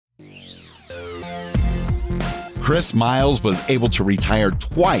Chris Miles was able to retire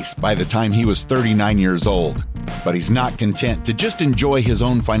twice by the time he was 39 years old, but he's not content to just enjoy his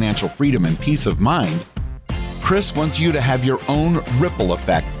own financial freedom and peace of mind. Chris wants you to have your own ripple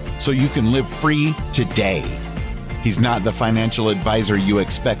effect so you can live free today. He's not the financial advisor you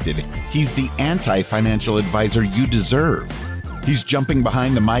expected. He's the anti-financial advisor you deserve. He's jumping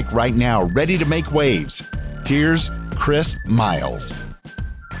behind the mic right now, ready to make waves. Here's Chris Miles.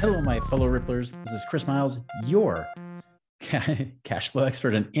 Hello, my fellow Ripplers. This is Chris Miles, your cash flow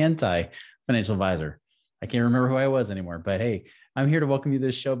expert and anti-financial advisor. I can't remember who I was anymore, but hey, I'm here to welcome you to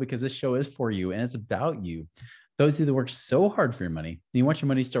this show because this show is for you and it's about you. Those of you that work so hard for your money, and you want your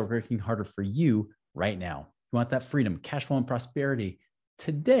money to start working harder for you right now. You want that freedom, cash flow, and prosperity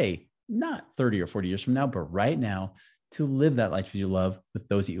today, not 30 or 40 years from now, but right now to live that life that you love with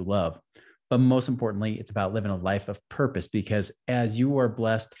those that you love. But most importantly, it's about living a life of purpose because as you are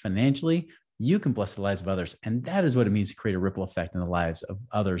blessed financially, you can bless the lives of others. And that is what it means to create a ripple effect in the lives of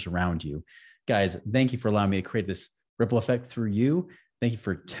others around you. Guys, thank you for allowing me to create this ripple effect through you. Thank you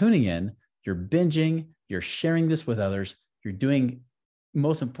for tuning in. You're binging, you're sharing this with others. You're doing,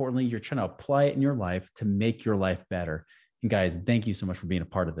 most importantly, you're trying to apply it in your life to make your life better. And guys, thank you so much for being a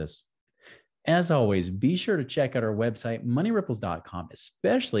part of this. As always, be sure to check out our website, moneyripples.com,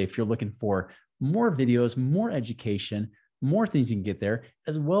 especially if you're looking for more videos, more education, more things you can get there,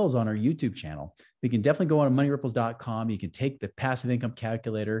 as well as on our YouTube channel. You can definitely go on to moneyripples.com. You can take the passive income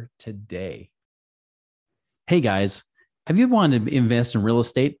calculator today. Hey guys, have you wanted to invest in real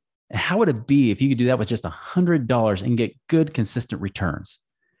estate? How would it be if you could do that with just $100 and get good, consistent returns?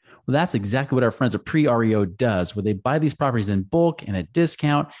 Well, that's exactly what our friends at PreREO does, where they buy these properties in bulk and at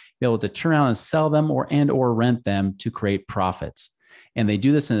discount, be able to turn around and sell them or rent them to create profits. And they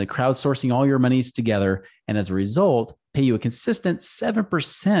do this in the crowdsourcing all your monies together. And as a result, pay you a consistent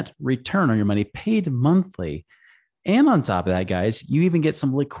 7% return on your money paid monthly. And on top of that, guys, you even get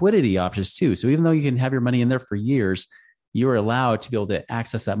some liquidity options too. So even though you can have your money in there for years, you're allowed to be able to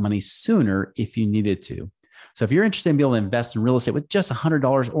access that money sooner if you needed to. So if you're interested in being able to invest in real estate with just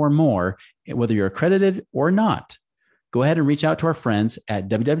 $100 or more, whether you're accredited or not, go ahead and reach out to our friends at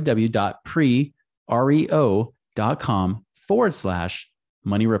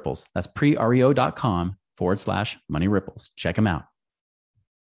www.prereo.com/money-ripples. That's prereo.com/money-ripples. Check them out.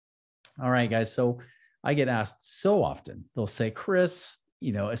 All right, guys. So I get asked so often, they'll say, Chris,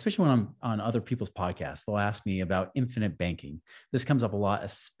 especially when I'm on other people's podcasts, they'll ask me about infinite banking. This comes up a lot,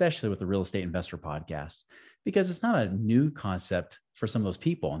 especially with the real estate investor podcasts, because it's not a new concept for some of those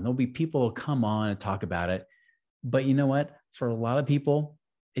people. And there'll be people who come on and talk about it. But you know what? For a lot of people,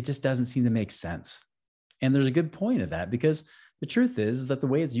 it just doesn't seem to make sense. And there's a good point of that because the truth is that the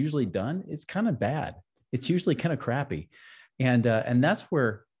way it's usually done, it's kind of bad. It's usually kind of crappy. And that's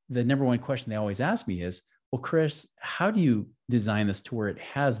where the number one question they always ask me is, well, Chris, how do you design this to where it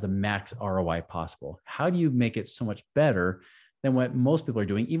has the max ROI possible? How do you make it so much better than what most people are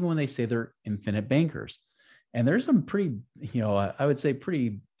doing, even when they say they're infinite bankers? And there's some pretty, I would say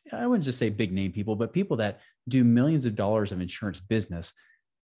pretty, I wouldn't just say big name people, but people that do millions of dollars of insurance business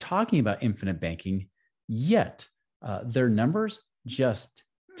talking about infinite banking, yet their numbers just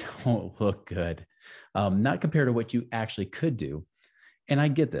don't look good, not compared to what you actually could do. And I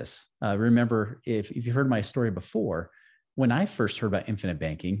get this. Remember, if you've heard my story before, when I first heard about infinite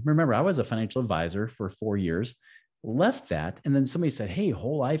banking, remember, I was a financial advisor for 4 years, left that. And then somebody said, hey,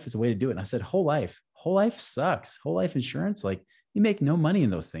 whole life is a way to do it. And I said, whole life sucks. Whole life insurance, like you make no money in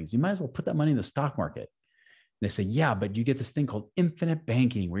those things. You might as well put that money in the stock market. And they say, yeah, but you get this thing called infinite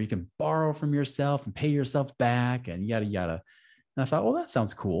banking where you can borrow from yourself and pay yourself back and yada, yada. And I thought, well, that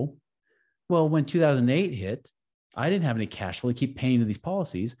sounds cool. Well, when 2008 hit, I didn't have any cash flow to keep paying to these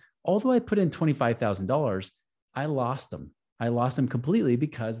policies. Although I put in $25,000, I lost them. I lost them completely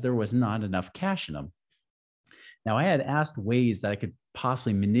because there was not enough cash in them. Now, I had asked ways that I could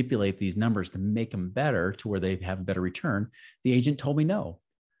possibly manipulate these numbers to make them better to where they have a better return. The agent told me no.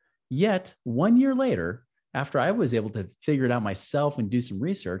 Yet 1 year later, after I was able to figure it out myself and do some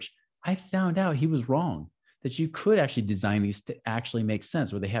research, I found out he was wrong, that you could actually design these to actually make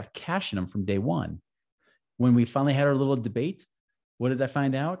sense where they have cash in them from day one. When we finally had our little debate, what did I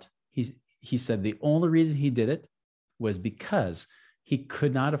find out? He said the only reason he did it was because he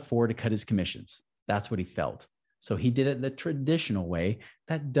could not afford to cut his commissions. That's what he felt. So he did it the traditional way.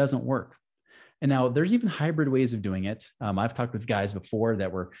 That doesn't work. And now there's even hybrid ways of doing it. I've talked with guys before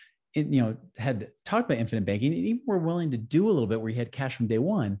that were, had talked about infinite banking and even were willing to do a little bit where you had cash from day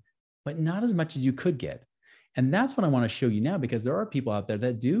one, but not as much as you could get. And that's what I want to show you now, because there are people out there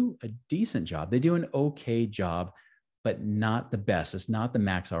that do a decent job. They do an okay job, but not the best. It's not the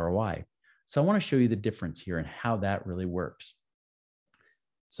max ROI. So I want to show you the difference here and how that really works.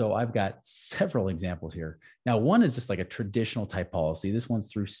 So I've got several examples here. Now, one is just like a traditional type policy. This one's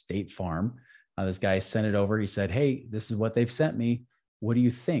through State Farm. This guy sent it over. He said, hey, this is what they've sent me. What do you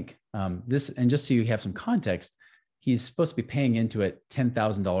think? And just so you have some context, he's supposed to be paying into it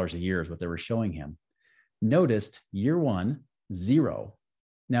 $10,000 a year is what they were showing him. Noticed year one, zero.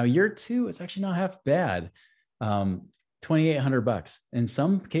 Now, year two, it's actually not half bad. $2,800. In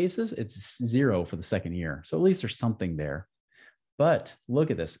some cases, it's zero for the second year. So at least there's something there. But look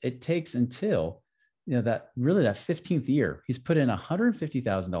at this. It takes until, that 15th year, he's put in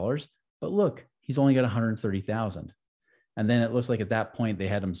 $150,000, but look, he's only got $130,000. And then it looks like at that point, they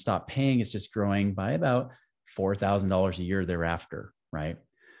had him stop paying. It's just growing by about $4,000 a year thereafter, right?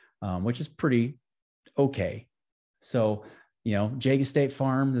 Which is pretty okay. So, Jake State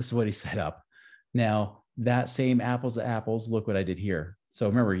Farm, this is what he set up. Now, that same apples to apples, look what I did here. So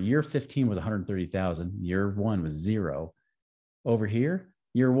remember, year 15 was 130,000. Year one was zero. Over here,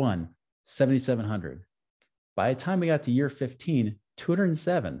 year one, 7,700. By the time we got to year 15,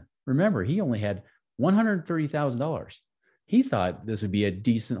 207. Remember, he only had $130,000. He thought this would be a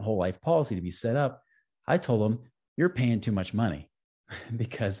decent whole life policy to be set up. I told him, you're paying too much money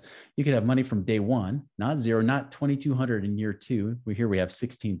because you could have money from day one, not zero, not 2,200 in year two. We have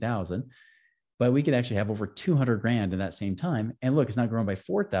 16,000, but we could actually have over 200 grand in that same time. And look, it's not growing by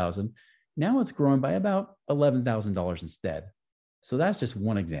 4,000. Now it's growing by about $11,000 instead. So that's just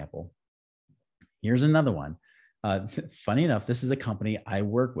one example. Here's another one. Funny enough, this is a company I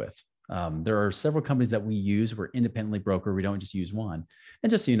work with. There are several companies that we use. We're independently broker. We don't just use one. And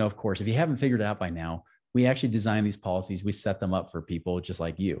just so you know, of course, if you haven't figured it out by now, we actually design these policies. We set them up for people just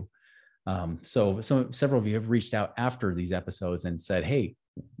like you. So several of you have reached out after these episodes and said, hey,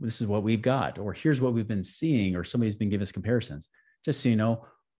 this is what we've got, or here's what we've been seeing, or somebody's been giving us comparisons. Just so you know,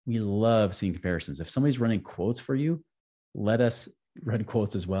 we love seeing comparisons. If somebody's running quotes for you, let us run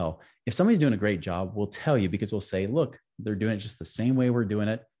quotes as well. If somebody's doing a great job, we'll tell you because we'll say, look, they're doing it just the same way we're doing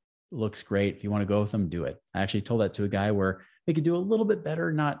it. Looks great. If you want to go with them, do it. I actually told that to a guy where they could do a little bit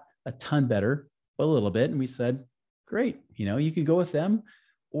better, not a ton better, but a little bit. And we said, great, you could go with them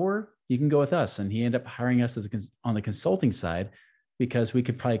or you can go with us. And he ended up hiring us on the consulting side because we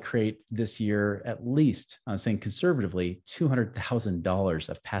could probably create this year, at least, I'm saying conservatively, $200,000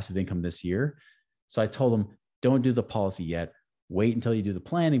 of passive income this year. So I told him, don't do the policy yet. Wait until you do the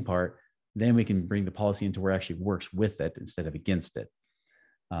planning part. Then we can bring the policy into where it actually works with it instead of against it.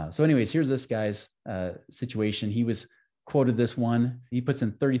 So anyways, here's this guy's situation. He was quoted this one. He puts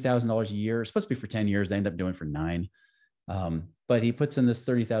in $30,000 a year. It's supposed to be for 10 years. They end up doing it for 9. But he puts in this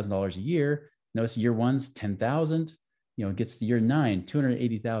 $30,000 a year. Notice year one's 10,000. Gets to year 9,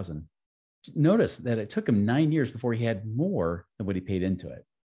 280,000. Notice that it took him 9 years before he had more than what he paid into it.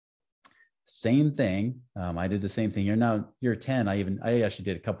 Same thing. I did the same thing here. Now, year 10, I actually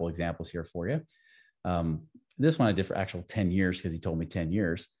did a couple examples here for you. This one I did for actual 10 years because he told me 10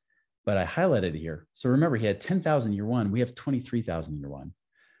 years, but I highlighted it here. So remember, he had 10,000 year one. We have 23,000 year one.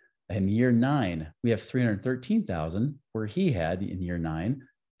 In year 9, we have 313,000, where he had in year 9,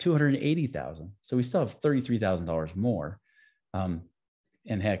 280,000. So we still have $33,000 more. And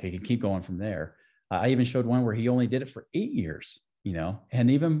heck, I could keep going from there. I even showed one where he only did it for 8 years,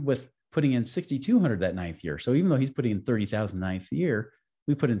 and even with putting in 6,200 that 9th year. So even though he's putting in 30,000 9th year,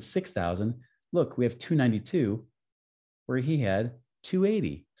 we put in 6,000. Look, we have 292 where he had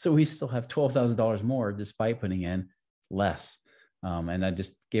 280. So we still have $12,000 more despite putting in less. And I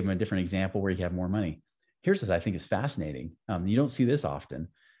just gave him a different example where you have more money. Here's what I think is fascinating. You don't see this often.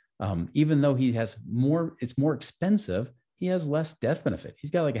 Even though he has more, it's more expensive, he has less death benefit. He's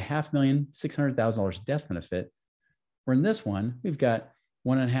got like a $500,600,000 death benefit. Where in this one, we've got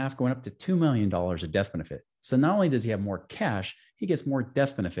 1.5 going up to $2 million of death benefit. So not only does he have more cash, he gets more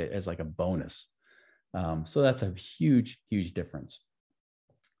death benefit as like a bonus. So that's a huge, huge difference.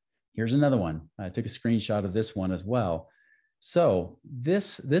 Here's another one. I took a screenshot of this one as well. So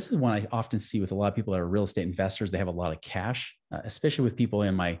this is one I often see with a lot of people that are real estate investors. They have a lot of cash, especially with people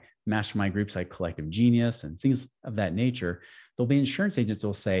in my mastermind groups like Collective Genius and things of that nature. There'll be insurance agents that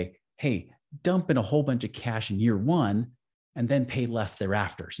will say, hey, dump in a whole bunch of cash in year one and then pay less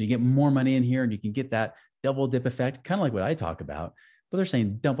thereafter. So you get more money in here and you can get that double dip effect, kind of like what I talk about, but they're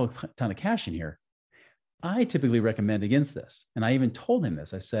saying dump a ton of cash in here. I typically recommend against this. And I even told him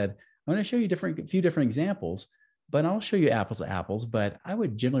this. I said, I'm going to show you a few different examples, but I'll show you apples to apples, but I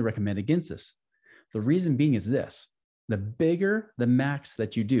would generally recommend against this. The reason being is this: the bigger the max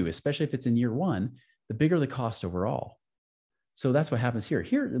that you do, especially if it's in year one, the bigger the cost overall. So that's what happens here.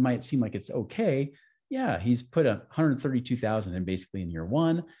 Here, it might seem like it's okay. Yeah, he's put 132,000 in basically in year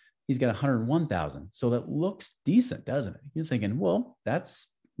one. He's got 101,000. So that looks decent, doesn't it? You're thinking, well, it's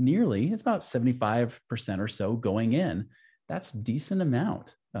about 75% or so going in. That's a decent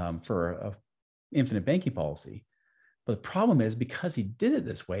amount for a infinite banking policy. But the problem is, because he did it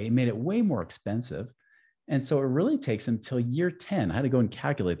this way, he made it way more expensive. And so it really takes him till year 10. I had to go and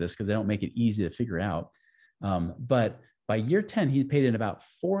calculate this because they don't make it easy to figure out. But by year 10, he paid in about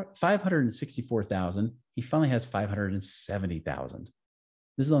 564,000. He finally has 570,000.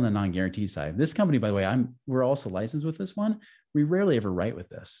 This is on the non-guaranteed side. This company, by the way, we're also licensed with this one. We rarely ever write with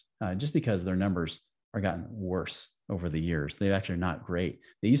this, just because their numbers are gotten worse over the years. They're actually not great.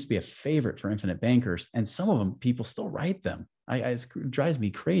 They used to be a favorite for infinite bankers, and some of them, people still write them. It drives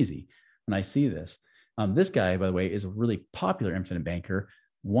me crazy when I see this. This guy, by the way, is a really popular infinite banker,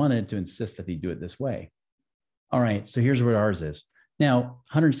 wanted to insist that he do it this way. All right, so here's what ours is. Now,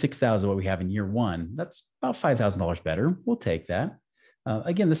 106,000, what we have in year one, that's about $5,000 better. We'll take that.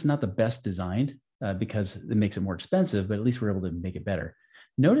 Again, this is not the best designed because it makes it more expensive, but at least we're able to make it better.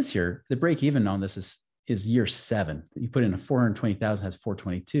 Notice here, the break even on this is year 7. You put in a 420,000 has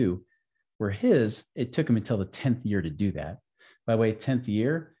 422, where it took him until the 10th year to do that. By the way, 10th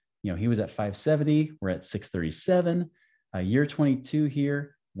year, he was at 570, we're at 637. Year 22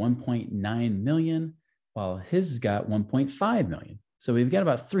 here, 1.9 million, while his has got 1.5 million. So we've got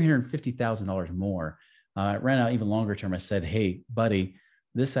about $350,000 more. I ran out even longer term. I said, hey, buddy,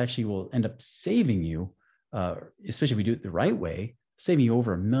 this actually will end up saving you, especially if we do it the right way, saving you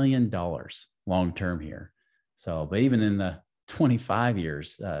over $1 million long term here. So, but even in the 25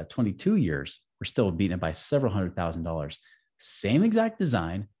 years, 22 years, we're still beating it by several $100,000. Same exact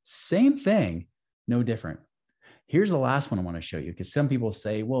design, same thing, no different. Here's the last one I want to show you, because some people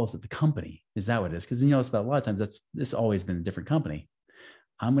say, well, is it the company? Is that what it is? Because it's that a lot of times it's always been a different company.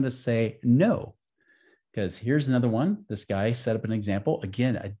 I'm going to say no, because here's another one. This guy set up an example.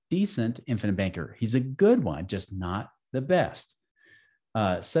 Again, a decent infinite banker. He's a good one, just not the best.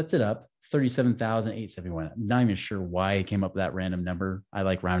 Sets it up, 37,871. I'm not even sure why he came up with that random number. I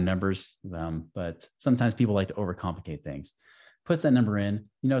like round numbers, but sometimes people like to overcomplicate things. Puts that number in.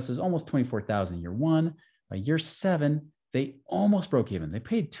 It says almost 24,000 year one. By year 7, they almost broke even. They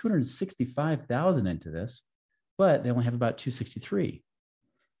paid 265,000 into this, but they only have about 263.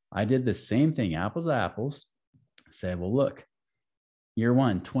 I did the same thing, apples to apples. Said, well, look, year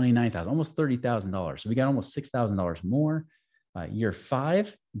 1, 29,000, almost $30,000. So we got almost $6,000 more. Year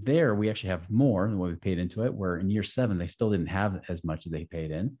 5, there we actually have more than what we paid into it, where in year 7, they still didn't have as much as they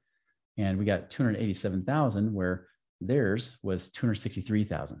paid in. And we got 287,000, where theirs was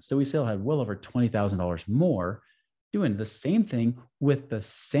 263,000. So we still had well over $20,000 more doing the same thing with the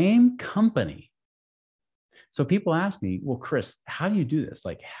same company. So people ask me, well, Chris, how do you do this?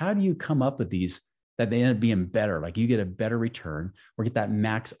 Like, how do you come up with these that they end up being better? Like you get a better return or get that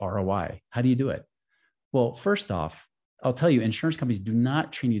max ROI. How do you do it? Well, first off, I'll tell you, insurance companies do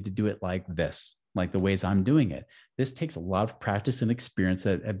not train you to do it like this, like the ways I'm doing it. This takes a lot of practice and experience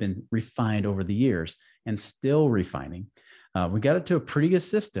that have been refined over the years and still refining. We got it to a pretty good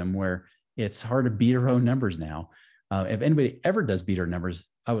system where it's hard to beat our own numbers now. If anybody ever does beat our numbers,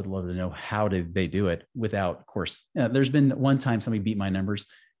 I would love to know how did they do it without, of course, there's been one time somebody beat my numbers,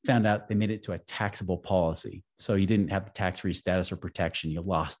 found out they made it to a taxable policy. So you didn't have the tax-free status or protection, you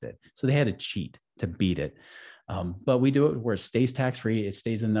lost it. So they had to cheat to beat it. But we do it where it stays tax-free. It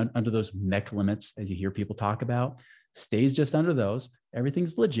stays under those MEC limits, as you hear people talk about, stays just under those.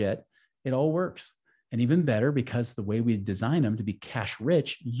 Everything's legit. It all works. And even better, because the way we design them to be cash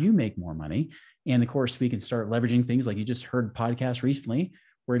rich, you make more money. And of course, we can start leveraging things like you just heard podcast recently,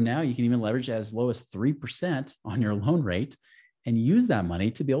 where now you can even leverage as low as 3% on your loan rate and use that money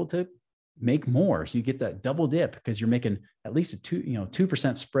to be able to make more. So you get that double dip because you're making at least a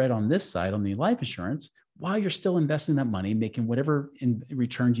 2% spread on this side on the life insurance while you're still investing that money, making whatever in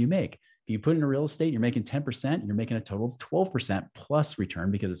returns you make. If you put in a real estate, you're making 10%, you're making a total of 12% plus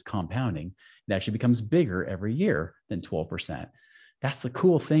return because it's compounding. It actually becomes bigger every year than 12%. That's the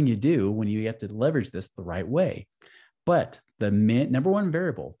cool thing you do when you have to leverage this the right way. But the number one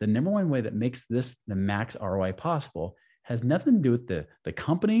variable, the number one way that makes this the max ROI possible has nothing to do with the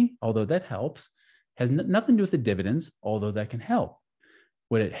company, although that helps, has nothing to do with the dividends, although that can help.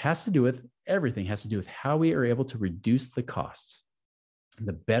 What it has to do with, everything has to do with how we are able to reduce the costs.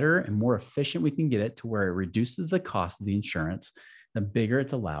 The better and more efficient we can get it to where it reduces the cost of the insurance, the bigger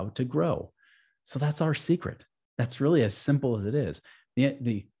it's allowed to grow. So that's our secret. That's really as simple as it is.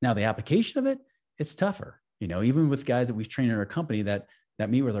 Now the application of it, it's tougher. Even with guys that we've trained in our company that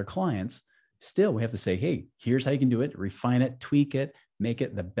meet with our clients, still we have to say, hey, here's how you can do it, refine it, tweak it, make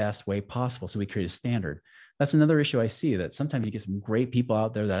it the best way possible. So we create a standard. That's another issue I see, that sometimes you get some great people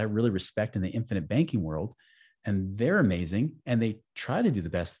out there that I really respect in the infinite banking world, and they're amazing and they try to do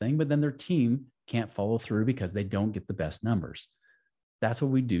the best thing, but then their team can't follow through because they don't get the best numbers. That's what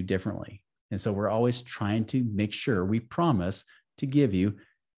we do differently. And so we're always trying to make sure we promise to give you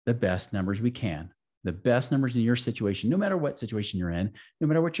the best numbers we can, the best numbers in your situation, no matter what situation you're in, no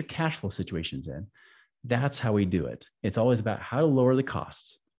matter what your cash flow situation's in. That's how we do it. It's always about how to lower the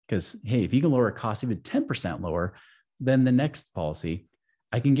costs. Because, hey, if you can lower a cost even 10% lower than the next policy,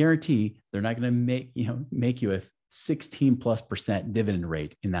 I can guarantee they're not going to make you a 16+% dividend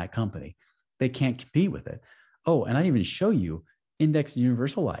rate in that company. They can't compete with it. Oh, and I even show you indexed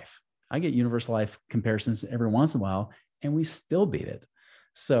universal life. I get universal life comparisons every once in a while, and we still beat it.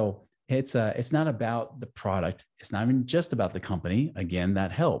 So it's not about the product. It's not even just about the company. Again,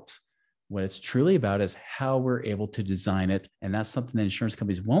 that helps. What it's truly about is how we're able to design it. And that's something that insurance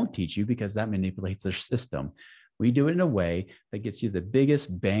companies won't teach you because that manipulates their system. We do it in a way that gets you the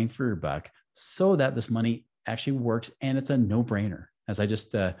biggest bang for your buck so that this money actually works and it's a no-brainer. As I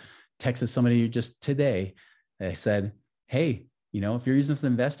just texted somebody just today, I said, hey, if you're using this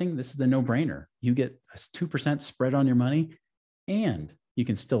investing, this is the no-brainer. You get a 2% spread on your money and you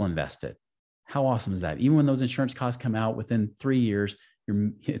can still invest it. How awesome is that? Even when those insurance costs come out within 3 years,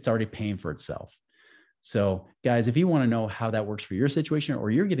 it's already paying for itself. So guys, if you want to know how that works for your situation,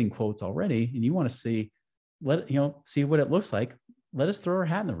 or you're getting quotes already and you want to see what it looks like, let us throw our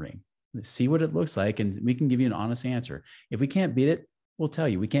hat in the ring, see what it looks like, and we can give you an honest answer. If we can't beat it, we'll tell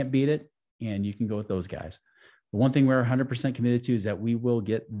you we can't beat it, and you can go with those guys. The one thing we're 100% committed to is that we will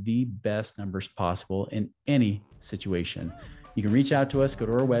get the best numbers possible in any situation. You can reach out to us, go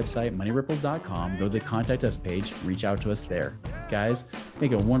to our website, moneyripples.com, go to the contact us page, reach out to us there. Guys,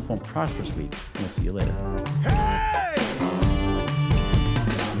 make it a wonderful and prosperous week. We'll see you later. Hey!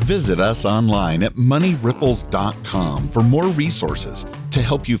 Visit us online at moneyripples.com for more resources to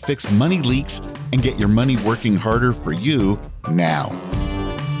help you fix money leaks and get your money working harder for you now.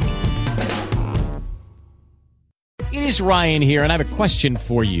 It is Ryan here, and I have a question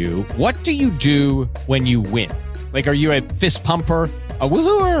for you. What do you do when you win? Like, are you a fist pumper, a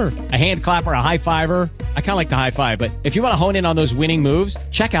woohooer, a hand clapper, a high fiver? I kind of like the high five, but if you want to hone in on those winning moves,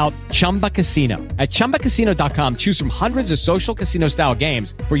 check out Chumba Casino. At ChumbaCasino.com, choose from hundreds of social casino style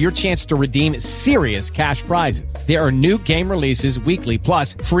games for your chance to redeem serious cash prizes. There are new game releases weekly,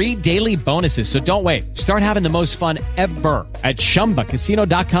 plus free daily bonuses. So don't wait. Start having the most fun ever at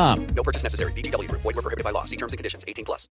ChumbaCasino.com. No purchase necessary. VGW Group. Void where prohibited by law. See terms and conditions. 18+.